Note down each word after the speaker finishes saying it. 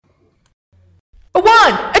A 1,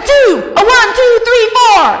 a 2, a 1, 2, 3,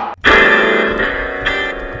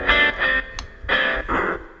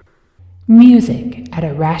 4. Music at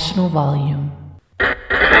a rational volume.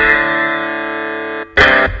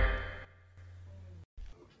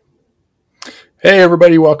 Hey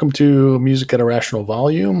everybody, welcome to Music at a Rational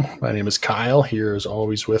Volume. My name is Kyle. Here as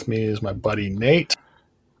always with me is my buddy Nate.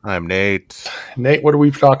 I'm Nate. Nate, what are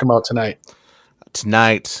we talking about tonight?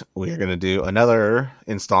 Tonight we are going to do another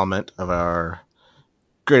installment of our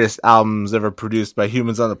greatest albums ever produced by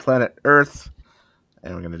humans on the planet Earth.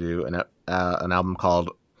 And we're going to do an album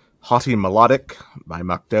called Haughty Melodic by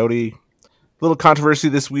Muck Doughty. Little controversy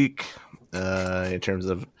this week in terms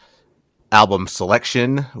of album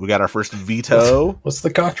selection. We got our first veto. What's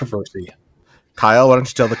the controversy? Kyle, why don't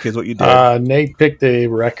you tell the kids what you did? Nate picked a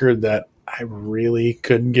record that I really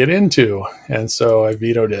couldn't get into, and so I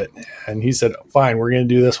vetoed it. And he said, fine, we're going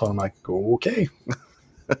to do this one. I'm like, okay.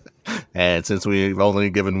 And since we've only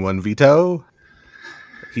given one veto,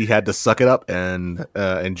 he had to suck it up and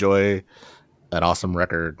enjoy an awesome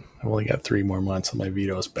record. I've only got 3 more months and my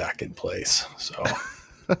veto's back in place. So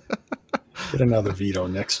get another veto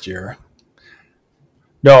next year.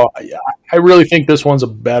 No, I really think this one's a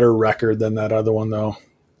better record than that other one, though.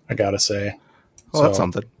 I gotta say. Well, that's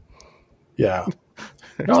something. Yeah.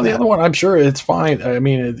 No, the other one, I'm sure it's fine. I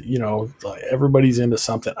mean, everybody's into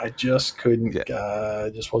something. I just couldn't.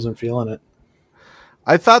 Just wasn't feeling it.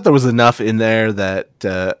 I thought there was enough in there that.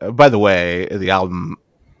 By the way, the album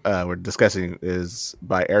we're discussing is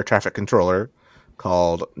by Air Traffic Controller,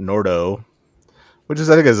 called Nordo, which I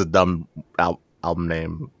think is a dumb album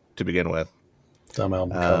name to begin with. Dumb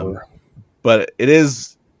album cover. But it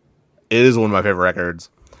is one of my favorite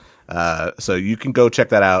records. So you can go check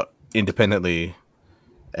that out independently,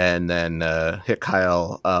 and then hit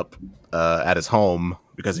Kyle up at his home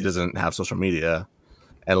because he doesn't have social media,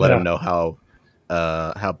 and let him know how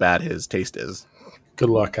bad his taste is. Good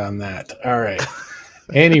luck on that. All right.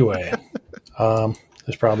 Anyway,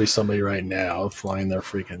 there's probably somebody right now flying their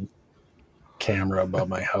freaking camera above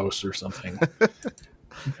my house or something.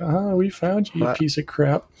 We found you piece of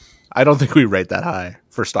crap. I don't think we rate that high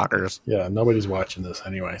for stalkers. Yeah, nobody's watching this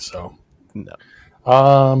anyway, so. No.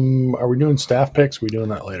 Are we doing staff picks? We're doing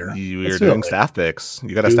that later. We're doing staff picks.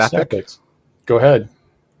 You got a staff pick? Picks. Go ahead.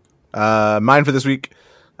 Mine for this week,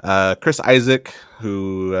 Chris Isaak,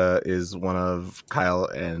 who is one of Kyle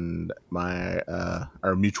and my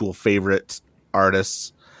our mutual favorite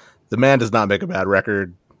artists. The man does not make a bad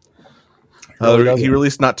record. He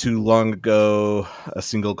released not too long ago a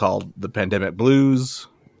single called "The Pandemic Blues."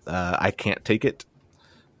 I can't take it! !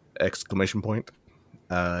 It's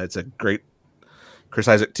a great Chris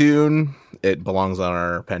Isaak tune. It belongs on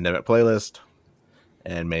our pandemic playlist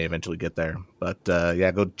and may eventually get there. But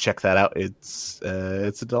go check that out. It's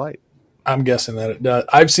a delight. I'm guessing that it does.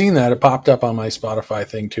 I've seen that. It popped up on my Spotify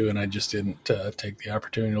thing too, and I just didn't take the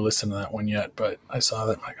opportunity to listen to that one yet. But I saw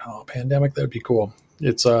that. I'm like, oh, pandemic, that'd be cool.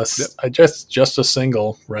 It's just a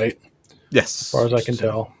single, right? Yes. As far as I can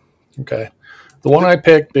tell. Okay. The one I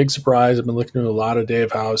picked, big surprise. I've been listening to a lot of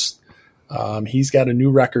Dave House. He's got a new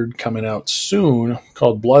record coming out soon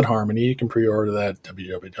called Blood Harmony. You can pre-order that at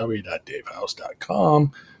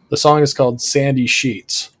www.davehouse.com. The song is called Sandy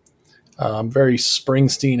Sheets. Very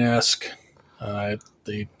Springsteen-esque.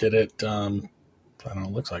 They did it, I don't know,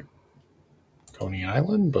 it looks like Coney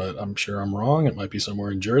Island, but I'm sure I'm wrong. It might be somewhere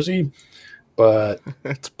in Jersey. But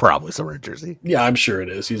it's probably somewhere in Jersey. Yeah, I'm sure it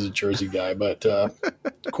is. He's a Jersey guy. But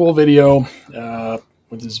cool video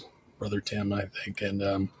with his brother Tim, I think.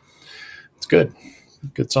 And it's good.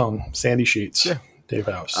 Good song. Sandy Sheets. Yeah. Dave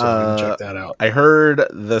House. So you can check that out. I heard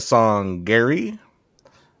the song Gary.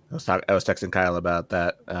 I was texting Kyle about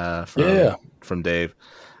that from Dave.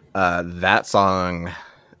 That song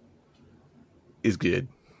is good.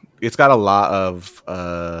 It's got a lot of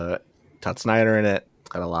Todd Snyder in it. It's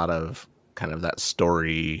got a lot of kind of that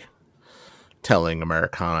story telling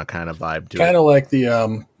Americana kind of vibe to it. Kind of like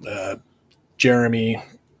the Jeremy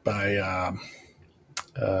by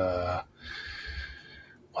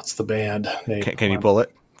what's the band name? Can you pull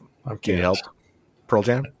it? Can you help? Pearl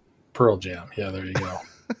Jam? Pearl Jam. Yeah, there you go.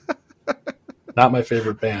 Not my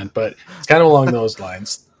favorite band, but it's kind of along those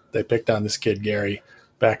lines. They picked on this kid Gary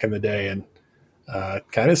back in the day, and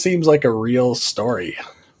kind of seems like a real story.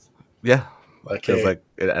 Yeah. Like, feels like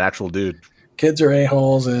an actual dude. Kids are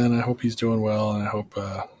a-holes, and I hope he's doing well, and I hope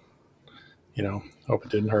hope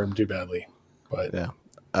it didn't hurt him too badly. But yeah,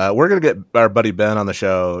 we're gonna get our buddy Ben on the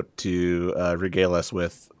show to regale us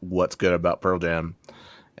with what's good about Pearl Jam,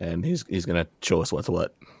 and he's gonna show us what's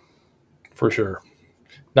what. For sure.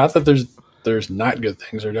 Not that there's there's not good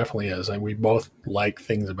things. There definitely is. And we both like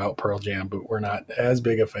things about Pearl Jam, but we're not as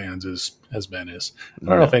big of fans as Ben is. I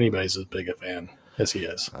don't know if anybody's as big a fan as he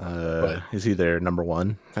is. But is he their number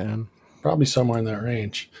one fan? probably somewhere in that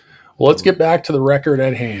range. Well, let's get back to the record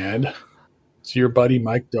at hand. It's your buddy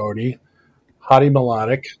Mike Doughty, Hottie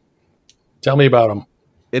Melodic. Tell me about him.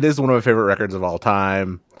 It is one of my favorite records of all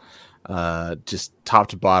time. Just top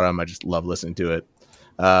to bottom, I just love listening to it.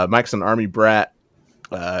 Mike's an Army brat,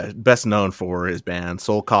 best known for his band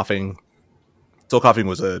Soul Coughing. Soul Coughing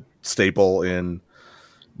was a staple in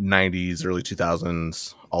 90s, early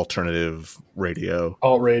 2000s alternative radio.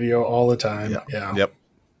 Alt radio all the time. Yeah. Yep.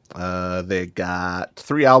 They got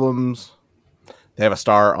 3 albums. They have a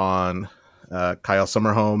star on Kyle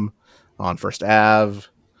Summerhome on First Ave.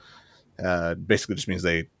 Basically just means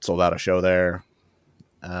they sold out a show there.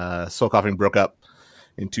 Soul Coughing broke up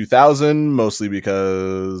in 2000, mostly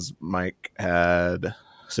because Mike had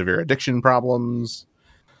severe addiction problems.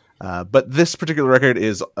 But this particular record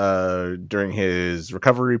is during his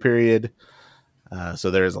recovery period.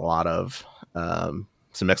 So there's a lot of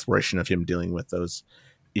some exploration of him dealing with those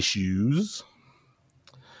issues.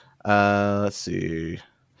 Let's see.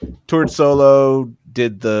 Toured solo,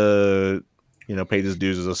 did paid his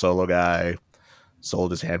dues as a solo guy,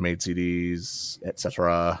 sold his handmade CDs,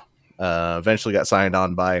 etc. Eventually got signed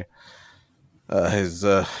on by his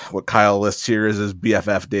what Kyle lists here as his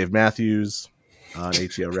BFF Dave Matthews on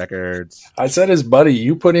ATO Records. I said his buddy.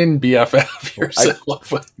 You put in BFF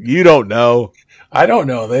yourself. You don't know. I don't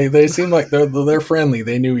know. They seem like they're friendly.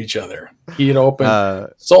 They knew each other. He had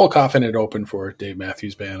opened. Soul Coughing had opened for Dave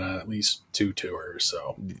Matthews Band on at least 2 tours,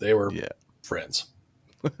 so they were friends.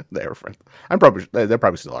 They were friends. They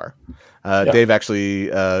probably still are. Dave actually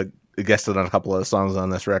guested on a couple of songs on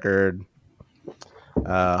this record.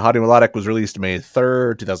 Hottie Melodic was released May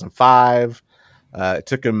 3rd, 2005. It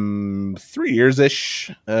took him 3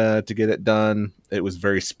 years-ish to get it done. It was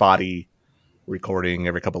very spotty recording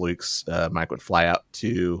every couple of weeks. Mike would fly out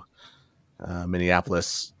to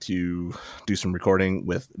Minneapolis to do some recording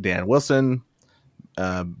with Dan Wilson,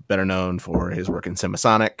 better known for his work in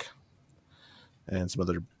Semisonic and some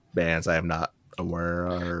other bands I am not aware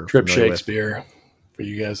or Trip Shakespeare with. For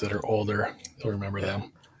you guys that are older, you'll remember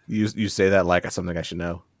them. You say that like something I should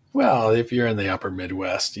know. Well, if you're in the upper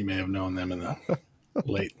Midwest, you may have known them in the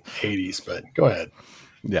late 80s, but go ahead.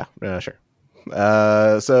 Yeah, sure.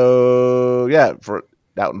 So yeah, for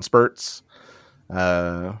out in spurts,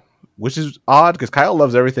 which is odd because Kyle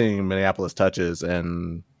loves everything Minneapolis touches,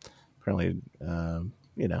 and apparently,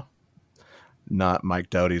 not Mike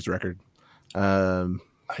Doughty's record. I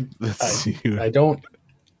don't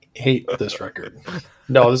hate this record.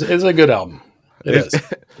 No, this is a good album. It is.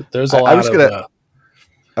 There's a lot I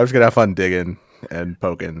was gonna have fun digging and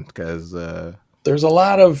poking because there's a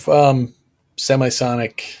lot of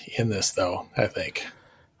Semisonic in this, though. I think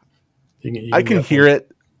I can hear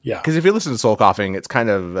it. Yeah, because if you listen to Soul Coughing, it's kind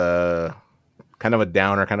of a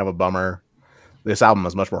downer, kind of a bummer. This album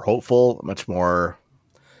is much more hopeful, much more.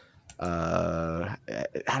 I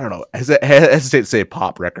don't know. I hesitate to say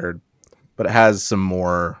pop record, but it has some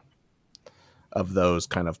more of those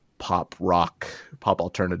kind of pop rock, pop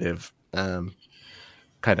alternative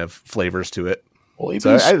kind of flavors to it. Well,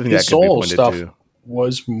 even his soul stuff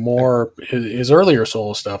was more his earlier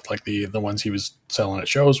soul stuff, like the ones he was selling at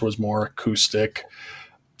shows, was more acoustic.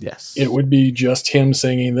 Yes, it would be just him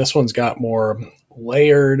singing. This one's got more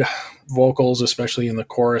layered vocals, especially in the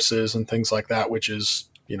choruses and things like that, which is,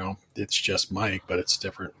 it's just Mike, but it's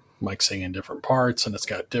different. Mike singing different parts, and it's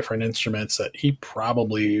got different instruments that he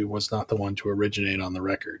probably was not the one to originate on the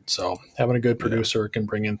record. So having a good producer can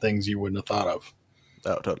bring in things you wouldn't have thought of.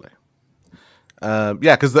 Oh, totally.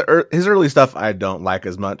 Because his early stuff I don't like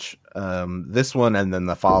as much. This one and then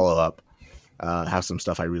the follow-up have some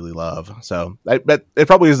stuff I really love. So I bet it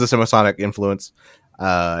probably is the Semisonic influence.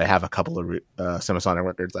 I have a couple of Semisonic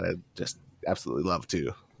records that I just absolutely love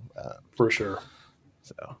too. For sure.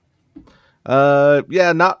 So,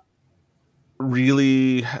 not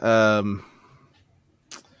really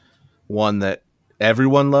one that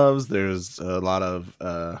everyone loves. There's a lot of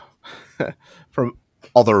from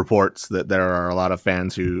all the reports that there are a lot of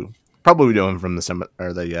fans who probably know him from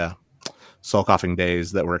the Soul Coughing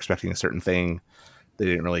days that were expecting a certain thing they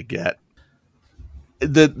didn't really get.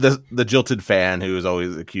 The jilted fan who is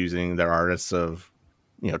always accusing their artists of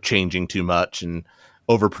changing too much and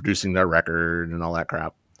overproducing their record and all that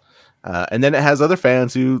crap. And then it has other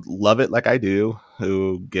fans who love it like I do,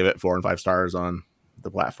 who give it 4 and 5 stars on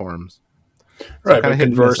the platforms. Right, but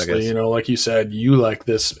conversely, like you said, you like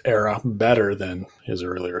this era better than his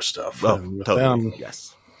earlier stuff. Oh, and with totally. them,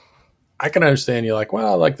 Yes. I can understand you like,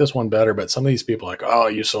 well, I like this one better, but some of these people are like, oh,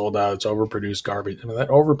 you sold out. It's overproduced garbage. I mean, that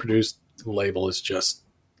overproduced label is just,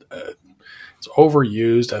 it's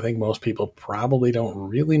overused. I think most people probably don't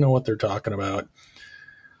really know what they're talking about.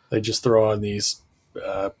 They just throw on these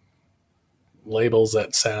labels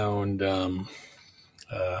that sound, I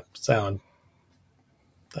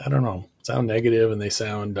don't know, sound negative, and they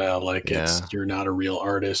sound like you're not a real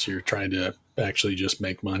artist. You're trying to actually just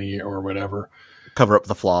make money or whatever. Cover up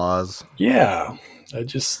the flaws. Yeah.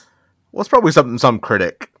 It's probably something some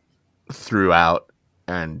critic threw out,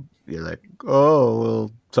 and you're like, oh,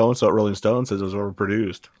 well, so-and-so at Rolling Stone says it was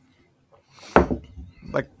overproduced.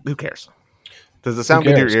 Like, who cares? Does it sound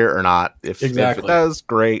good to your ear or not? If it does,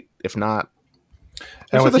 great. If not,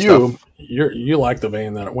 and with you, you like the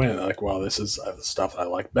vein that it went. Like, well, this is the stuff I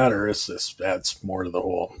like better. This adds more to the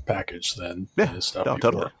whole package than his stuff before.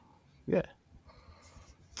 Totally. Yeah.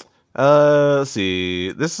 Let's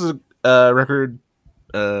see. This is a record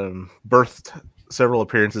birthed several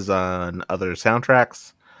appearances on other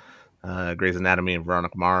soundtracks. Grey's Anatomy and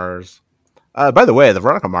Veronica Mars. By the way, the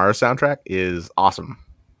Veronica Mars soundtrack is awesome.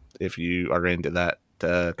 If you are into that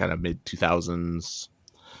kind of mid 2000s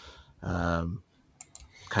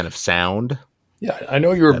kind of sound. Yeah, I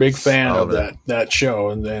know you were a big fan of that show,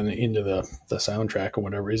 and then into the soundtrack or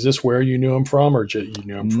whatever. Is this where you knew him from, or you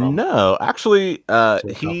knew him from? No, actually,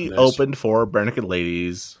 he opened for Bare Naked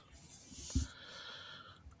Ladies.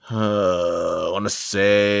 I want to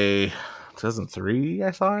say 2003.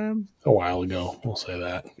 I saw him a while ago. We'll say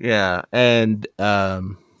that. Yeah, and I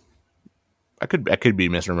could be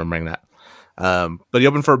misremembering that. But he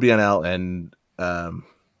opened for BNL, and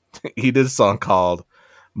he did a song called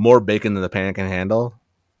 "More Bacon Than the Pan Can Handle."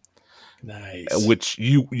 Nice. Which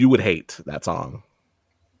you would hate that song.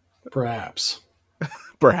 Perhaps.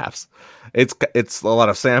 It's a lot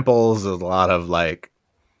of samples. There's a lot of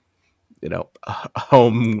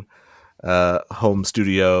home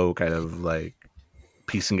studio kind of like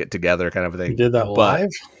piecing it together kind of thing. You did that live?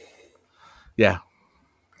 Yeah.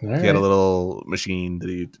 He had a little machine that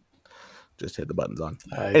he just hit the buttons on.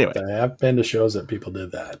 Anyway, I have been to shows that people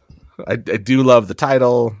did that. I do love the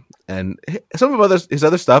title, and some of his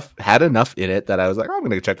other stuff had enough in it that I was like, oh, I'm going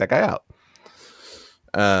to check that guy out.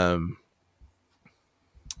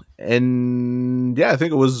 And yeah, I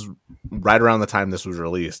think it was right around the time this was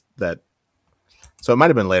released so it might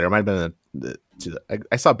have been later. It might have been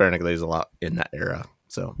I saw Bare Naked Ladies a lot in that era.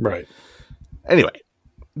 So right. Anyway,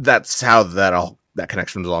 that's how that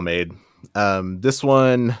connection was all made. This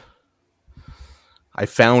one, I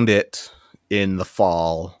found it in the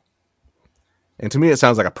fall. And to me, it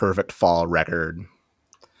sounds like a perfect fall record.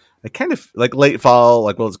 I kind of like late fall,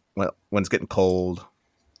 like when it's getting cold.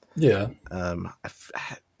 Yeah.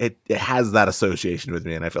 It has that association with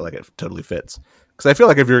me, and I feel like it totally fits. Because I feel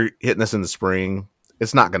like if you're hitting this in the spring,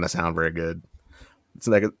 it's not going to sound very good.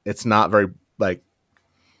 It's not very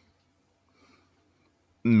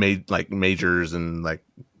majors and like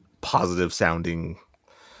positive sounding,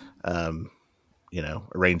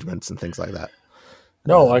 arrangements and things like that.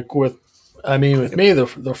 No, with me,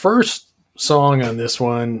 the first song on this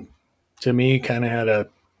one, to me, kind of had a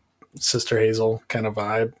Sister Hazel kind of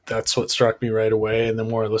vibe. That's what struck me right away. And the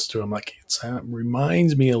more I listen to him, it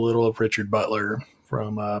reminds me a little of Richard Butler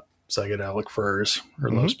from Psychedelic Furs or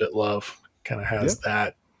Love Spit Love. Kind of has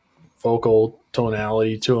that vocal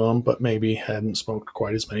tonality to him, but maybe hadn't smoked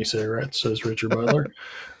quite as many cigarettes as Richard Butler.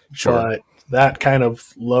 Sure. But that kind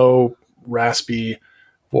of low, raspy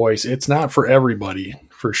voice, it's not for everybody,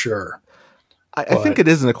 for sure. I think it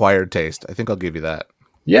is an acquired taste. I think I'll give you that.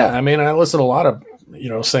 Yeah, I listen to a lot of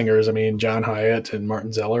singers. John Hyatt and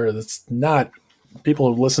Martin Zeller. It's not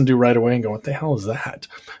people listen to right away and go, "What the hell is that?"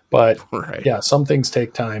 But right. Yeah, some things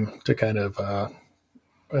take time to kind of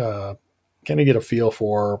get a feel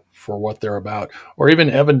for what they're about. Or even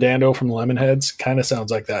Evan Dando from the Lemonheads kind of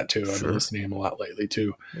sounds like that too. I've been listening to him a lot lately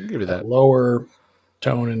too. I'll give you that. Lower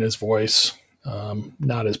tone in his voice,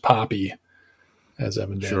 not as poppy as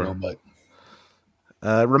Evan Dando, but.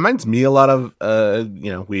 Reminds me a lot of,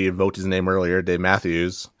 we invoked his name earlier, Dave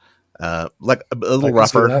Matthews. Like a little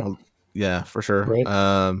rougher. Yeah, for sure. Right.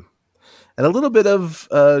 And a little bit of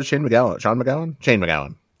Shane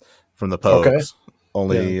McGowan from the Pogues. Okay.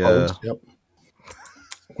 Only, Pogues, yep.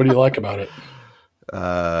 What do you like about it?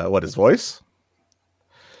 What, his voice?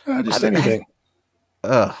 Just anything.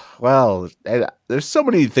 There's so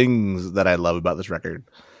many things that I love about this record.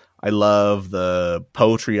 I love the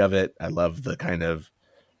poetry of it. I love the kind of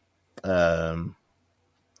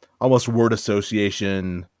almost word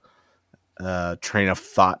association, train of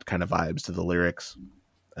thought kind of vibes to the lyrics.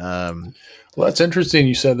 Well, that's interesting.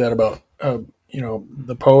 You said that about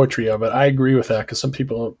the poetry of it. I agree with that because some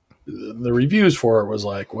people, the reviews for it was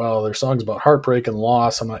like, well, there's songs about heartbreak and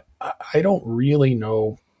loss. I'm like, I don't really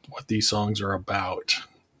know what these songs are about,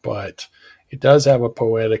 but it does have a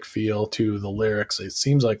poetic feel to the lyrics. It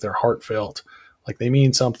seems like they're heartfelt, like they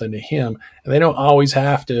mean something to him, and you don't always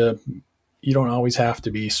have to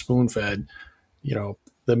be spoon fed,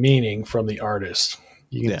 the meaning from the artist.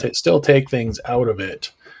 You can still take things out of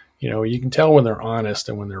it. You can tell when they're honest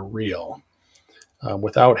and when they're real,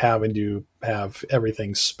 without having to have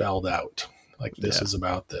everything spelled out. Like this is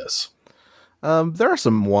about this. There are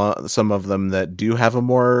some of them that do have a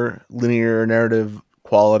more linear narrative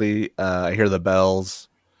quality. I Hear the Bells.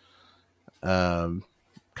 Kind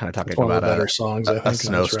of talking about better songs. I think a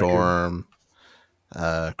snowstorm,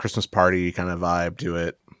 Christmas party kind of vibe to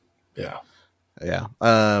it. Yeah.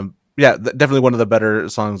 Definitely one of the better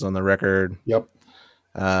songs on the record. Yep.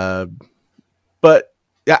 But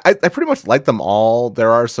yeah, I pretty much like them all.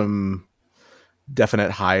 There are some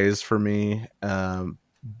definite highs for me,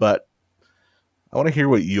 but I want to hear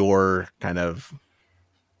what your kind of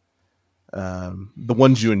the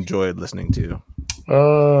ones you enjoyed listening to.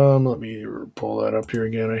 Let me pull that up here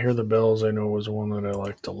again. I Hear the Bells. I know was one that I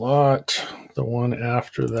liked a lot. The one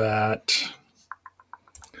after that,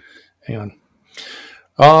 hang on.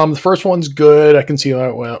 The first one's good. I can see how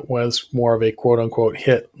it was more of a quote unquote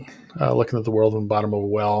hit. Looking at the world from the bottom of a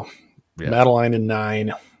well. Yeah. Madeline and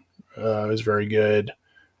 9 was very good.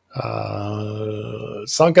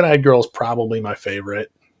 Sunken Eyed Girl is probably my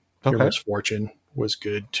favorite. Your Misfortune was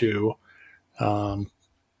good too.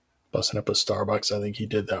 Busting Up a Starbucks, I think he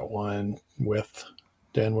did that one with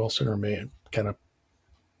Dan Wilson, or may kind of,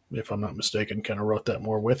 if I'm not mistaken, kind of wrote that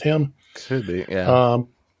more with him. Could be, yeah.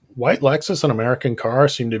 White Lexus and American Car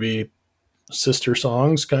seem to be sister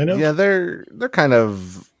songs, kind of. Yeah, they're kind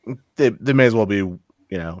of, they may as well be, a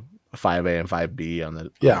 5A and 5B on the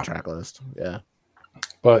track list. Yeah.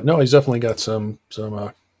 But no, he's definitely got some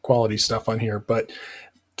quality stuff on here. But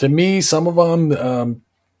to me, some of them,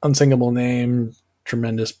 Unsingable Name,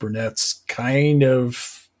 Tremendous Brunettes, kind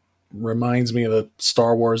of reminds me of the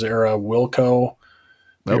Star Wars era Wilco.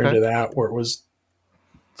 Into that, where it was,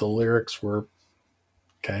 the lyrics were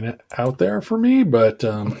kind of out there for me, but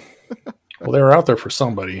well, they were out there for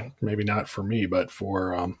somebody, maybe not for me, but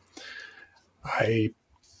for a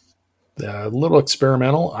little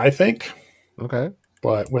experimental, I think. Okay.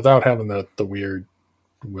 But without having the weird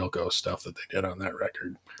Wilco stuff that they did on that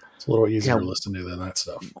record. It's a little easier to listen to than that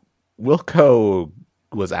stuff. Wilco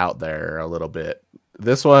was out there a little bit.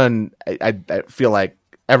 This one, I feel like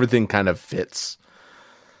everything kind of fits,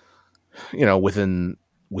 within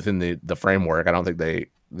the framework. I don't think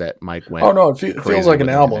that Mike went. Oh no, it feels like an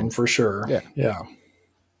album for sure. Yeah.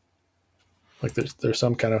 Like there's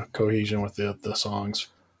some kind of cohesion with the songs.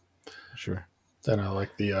 Sure. Then I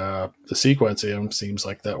like the sequencing. Seems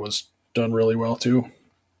like that was done really well too.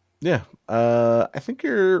 Yeah, I think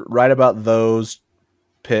you're right about those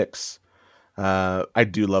picks. I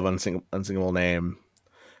do love Unsingable Name.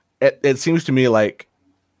 It seems to me like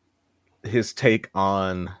his take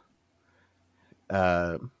on,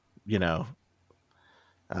 Beth,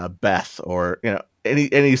 or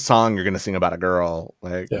any song you're gonna sing about a girl.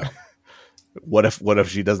 Like, what if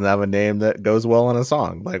she doesn't have a name that goes well in a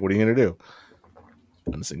song? Like, what are you gonna do?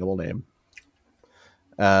 Unsingable Name.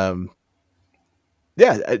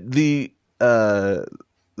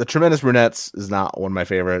 The Tremendous Brunettes is not one of my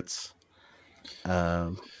favorites.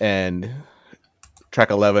 And track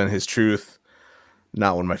 11, His Truth,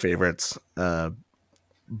 not one of my favorites.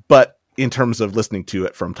 But in terms of listening to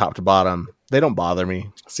it from top to bottom, they don't bother me.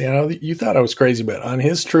 See, I know you thought I was crazy, but on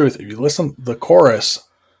His Truth, if you listen to the chorus,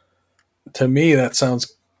 to me, that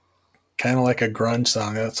sounds kind of like a grunge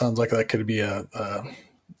song. That sounds like that could be a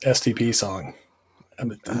STP song. I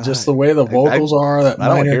mean, just the way the vocals are, that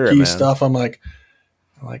minor key stuff. I'm like,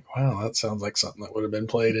 wow, that sounds like something that would have been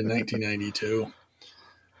played in 1992.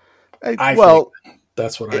 I think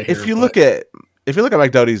that's what I hear. If you look at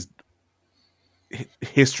Mike Doughty's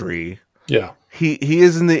history, he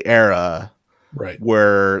is in the era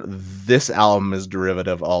where this album is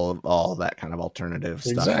derivative of all that kind of alternative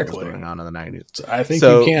stuff that was going on in the 90s. So I think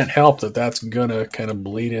you can't help that's gonna kind of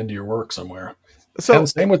bleed into your work somewhere. So and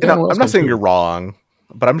same with I'm not saying you're wrong,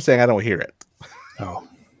 but I'm saying I don't hear it. Oh,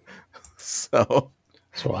 so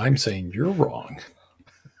I'm saying you're wrong.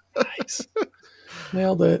 Nice,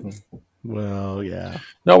 nailed it. Well, yeah.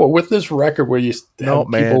 No, but with this record where you're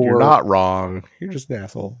not wrong. You're just an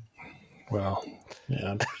asshole. Well,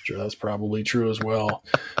 yeah, I'm sure that's probably true as well.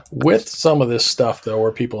 With some of this stuff, though,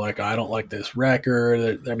 where people are like, I don't like this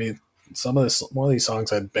record. I mean, one of these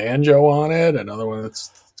songs had banjo on it. Another one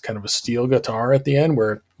that's kind of a steel guitar at the end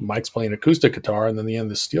where Mike's playing acoustic guitar, and then the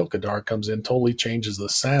end the steel guitar comes in, totally changes the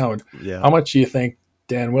sound. Yeah. How much do you think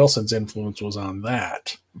Dan Wilson's influence was on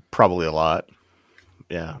that? Probably a lot.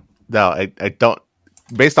 Yeah. No, I don't.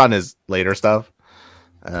 Based on his later stuff,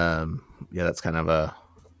 yeah, that's kind of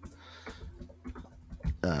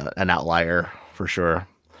an outlier for sure.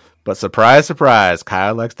 But surprise, surprise,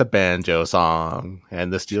 Kyle likes the banjo song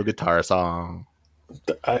and the steel guitar song.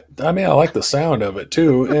 I mean, I like the sound of it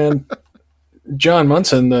too. And John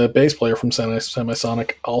Munson, the bass player from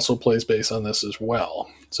Semisonic, also plays bass on this as well.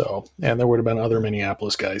 So, and there would have been other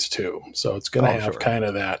Minneapolis guys too. So it's going to have kind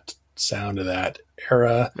of that sound of that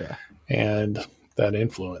era and that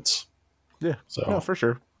influence. Yeah. So, no, for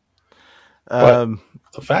sure. The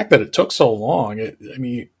fact that it took so long, I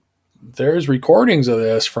mean, there's recordings of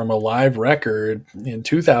this from a live record in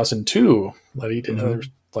 2002 that he did. There's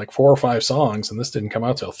like 4 or 5 songs, and this didn't come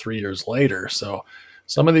out till 3 years later. So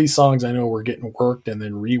some of these songs I know were getting worked and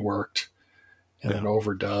then reworked and then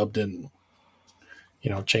overdubbed and,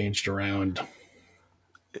 changed around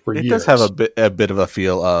for years. It does have a bit of a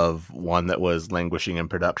feel of one that was languishing in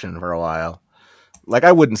production for a while. Like,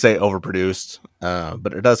 I wouldn't say overproduced,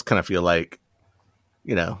 but it does kind of feel like,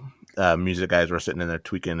 music guys were sitting in there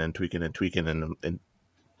tweaking and instead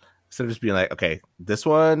of just being like, okay, this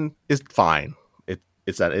one is fine.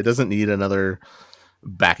 It's that it doesn't need another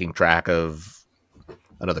backing track of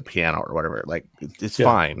another piano or whatever. Like, it's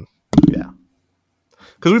fine. Yeah.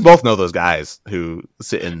 Because we both know those guys who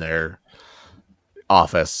sit in their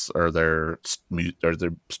office or their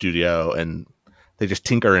studio and they just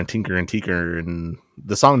tinker and tinker and tinker, and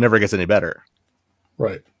the song never gets any better.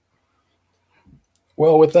 Right.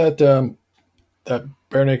 Well, with that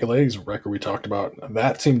Bare Naked Ladies record we talked about,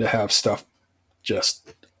 that seemed to have stuff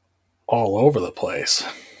just all over the place.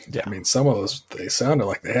 Yeah. I mean, some of those, they sounded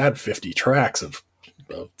like they had 50 tracks of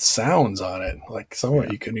sounds on it. Like some of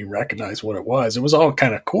it you couldn't even recognize what it was. It was all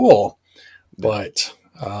kind of cool, but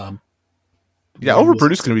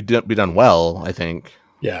overproduced can be done well, I think.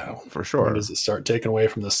 Yeah, for sure. When does it start taking away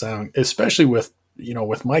from the sound? Especially with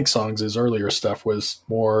with Mike's songs, his earlier stuff was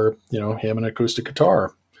more him and acoustic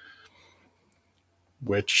guitar,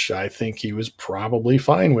 which I think he was probably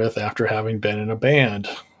fine with after having been in a band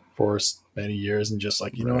for many years and just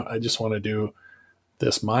like what, I just want to do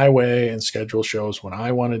this my way and schedule shows when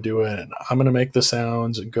I want to do it, and I'm going to make the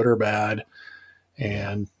sounds, good or bad.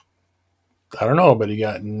 And I don't know, but he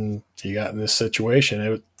got in this situation.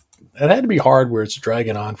 It had to be hard where it's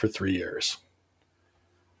dragging on for 3 years.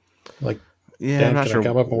 Like, Dan, can I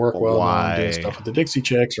come up and work well? I'm doing stuff with the Dixie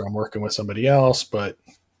Chicks, or I'm working with somebody else. But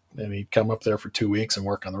then he'd come up there for 2 weeks and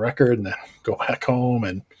work on the record, and then go back home.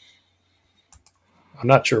 And I'm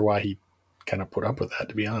not sure why he kind of put up with that,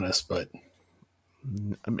 to be honest. But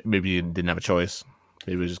maybe he didn't have a choice.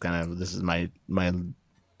 Maybe it was just kind of, this is my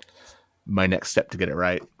next step to get it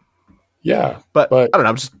right. Yeah, but I don't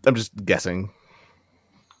know. I'm just guessing.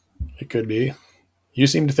 It could be. You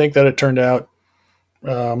seem to think that it turned out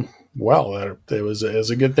well. That it was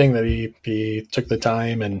a good thing that he took the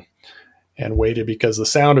time and waited, because the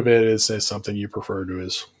sound of it is something you prefer to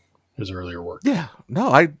his earlier work. Yeah.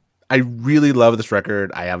 No, I really love this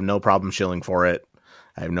record. I have no problem shilling for it.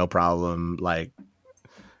 I have no problem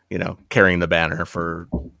carrying the banner for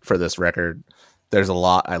this record. There's a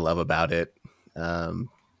lot I love about it.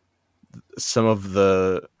 Some of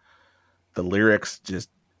the lyrics just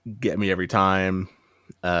get me every time.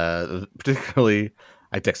 Particularly,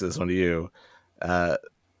 I texted this one to you.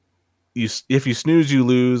 If you snooze, you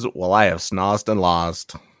lose. Well, I have snozzed and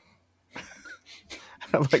lost.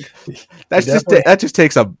 I'm like, that just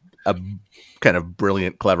takes a kind of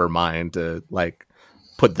brilliant, clever mind to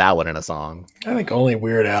put that one in a song. I think only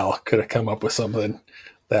Weird Al could have come up with something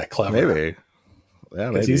that clever. Maybe. Yeah,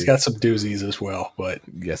 because he's got some doozies as well. But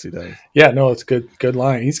yes, he does. Yeah, no, it's good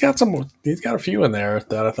line. He's got a few in there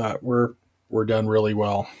that I thought were done really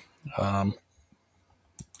well.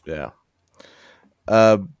 Yeah.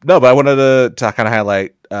 No, but I wanted to kind of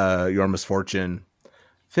highlight Your Misfortune. I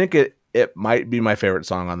think it might be my favorite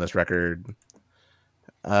song on this record,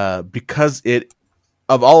 because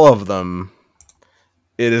of all of them,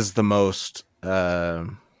 it is the most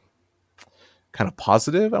kind of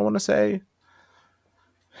positive, I want to say.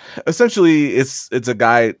 Essentially, it's a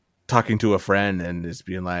guy talking to a friend and is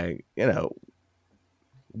being like,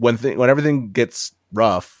 when everything gets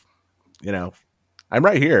rough, I'm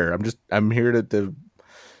right here. I'm here to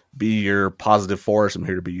be your positive force. I'm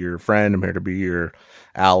here to be your friend. I'm here to be your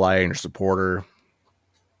ally and your supporter.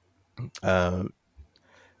 I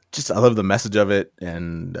love the message of it,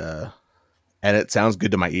 and it sounds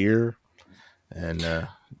good to my ear. And I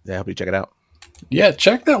hope you check it out. Yeah,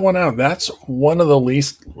 check that one out. That's one of the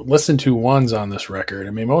least listened to ones on this record. I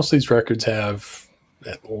mean, most of these records have,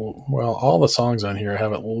 well, all the songs on here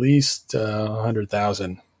have at least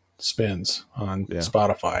 100,000 spins on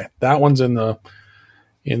Spotify. That one's in the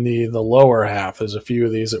lower half. There's a few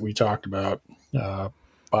of these that we talked about. Bottom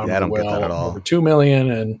of the Well, over 2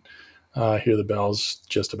 million, and Hear the Bells,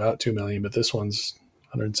 just about 2 million. But this one's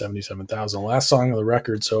 177,000. Last song of the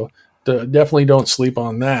record, so definitely don't sleep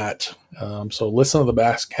on that. So listen to the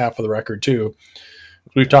back half of the record too.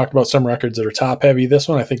 We've talked about some records that are top heavy. This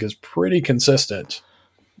one I think is pretty consistent.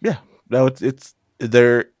 Yeah, no, it's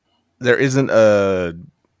there isn't a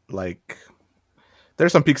like.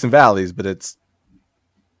 There's some peaks and valleys, but it's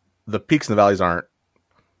the peaks and the valleys aren't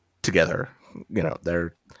together.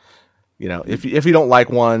 They're if you don't like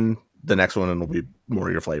one, the next one will be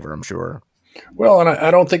more your flavor, I'm sure. Well, and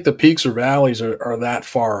I don't think the peaks or valleys are that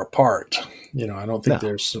far apart. I don't think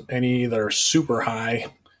there's any that are super high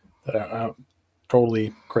that I'm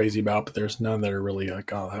totally crazy about, but there's none that are really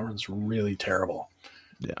like, oh, that one's really terrible.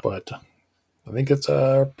 Yeah. But I think it's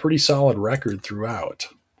a pretty solid record throughout.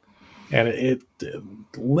 And it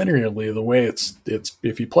linearly, the way it's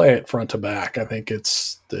if you play it front to back, I think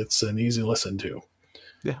it's an easy listen to.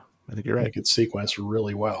 Yeah, I think you're right. I think it's sequenced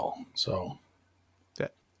really well. So yeah.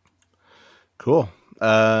 Cool.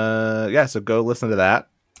 So go listen to that.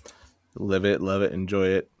 Live it, love it, enjoy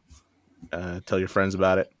it. Tell your friends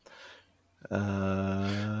about it.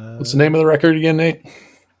 What's the name of the record again, Nate?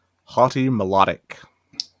 Haughty Melodic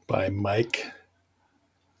by Mike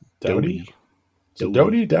Doughty.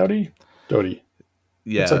 Doughty.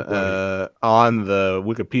 Yeah. On the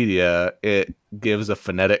Wikipedia, it gives a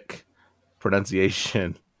phonetic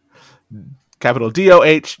pronunciation: capital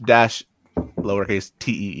DOH dash lowercase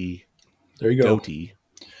TEE. There you go. Doughty.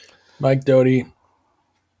 Mike Doughty.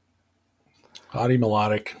 Haughty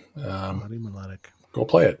Melodic. Haughty Melodic. Go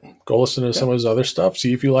play it. Go listen to some of his other stuff.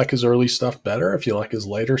 See if you like his early stuff better, if you like his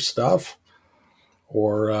later stuff.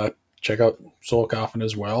 Or check out Soul Coffin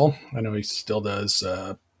as well. I know he still does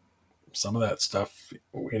some of that stuff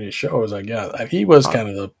in his shows, I guess. He was kind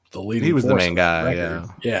of the leading. He was the main guy,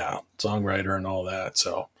 yeah, songwriter and all that.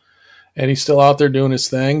 So, and he's still out there doing his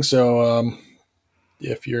thing. So,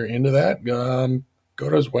 if you're into that, go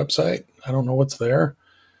to his website. I don't know what's there.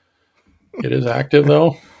 It is active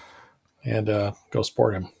though, and go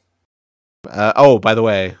support him. By the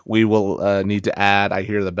way, we will need to add I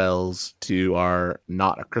Hear the Bells to our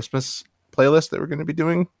Not a Christmas playlist that we're going to be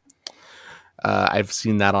doing. I've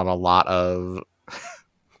seen that on a lot of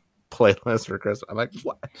playlists for Christmas. I'm like,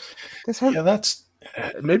 what? That's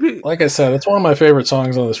maybe. Like I said, it's one of my favorite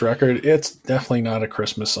songs on this record. It's definitely not a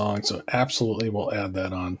Christmas song, so absolutely we'll add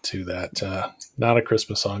that on to that Not a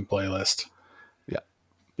Christmas Song playlist. Yeah.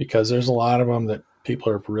 Because there's a lot of them that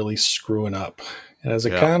people are really screwing up. And as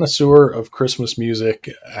a connoisseur of Christmas music,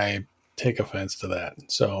 I take offense to that.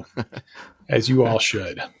 So, as you all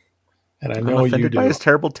should. And I know you do. By his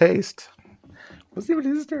terrible taste. Let's see what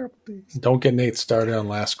his terrible taste. Don't get Nate started on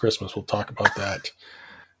Last Christmas. We'll talk about that.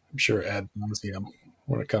 I'm sure ad nauseum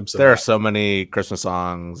when it comes to there are so many Christmas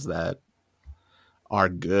songs that are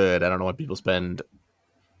good. I don't know why people spend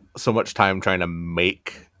so much time trying to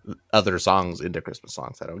make other songs into Christmas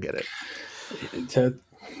songs. I don't get it.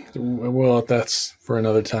 Well, that's for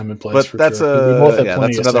another time and place. But that's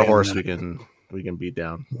that's another horse we can beat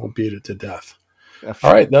down. We'll beat it to death. Yeah,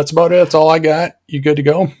 all right, that's about it. That's all I got. You good to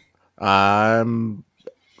go? I'm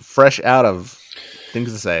fresh out of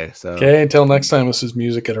things to say. So okay, until next time, this is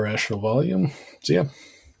Music at Irrational Volume. See ya.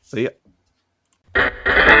 See ya.